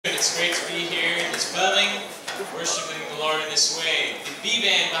It's great to be here in this building, worshiping the Lord in this way. The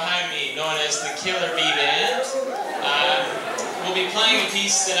B-band behind me, known as the Killer B-band, will be playing a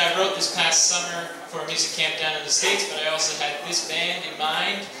piece that I wrote this past summer for a music camp down in the States, but I also had this band in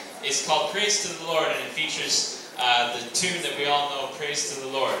mind. It's called Praise to the Lord, and it features the tune that we all know, Praise to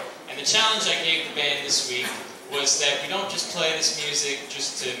the Lord. And the challenge I gave the band this week was that we don't just play this music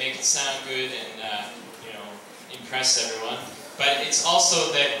just to make it sound good and impress everyone, but it's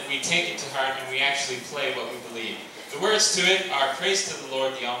also that we take it to heart and we actually play what we believe. The words to it are, Praise to the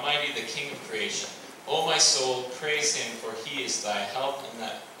Lord, the Almighty, the King of creation. O my soul, praise Him, for He is thy help and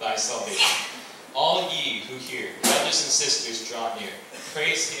thy salvation. All ye who hear, brothers and sisters, draw near.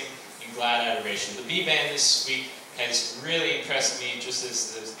 Praise Him in glad adoration. The B-band this week has really impressed me, just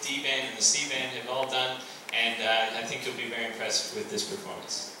as the D-band and the C-band have all done, and I think you'll be very impressed with this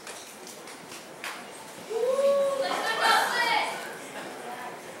performance.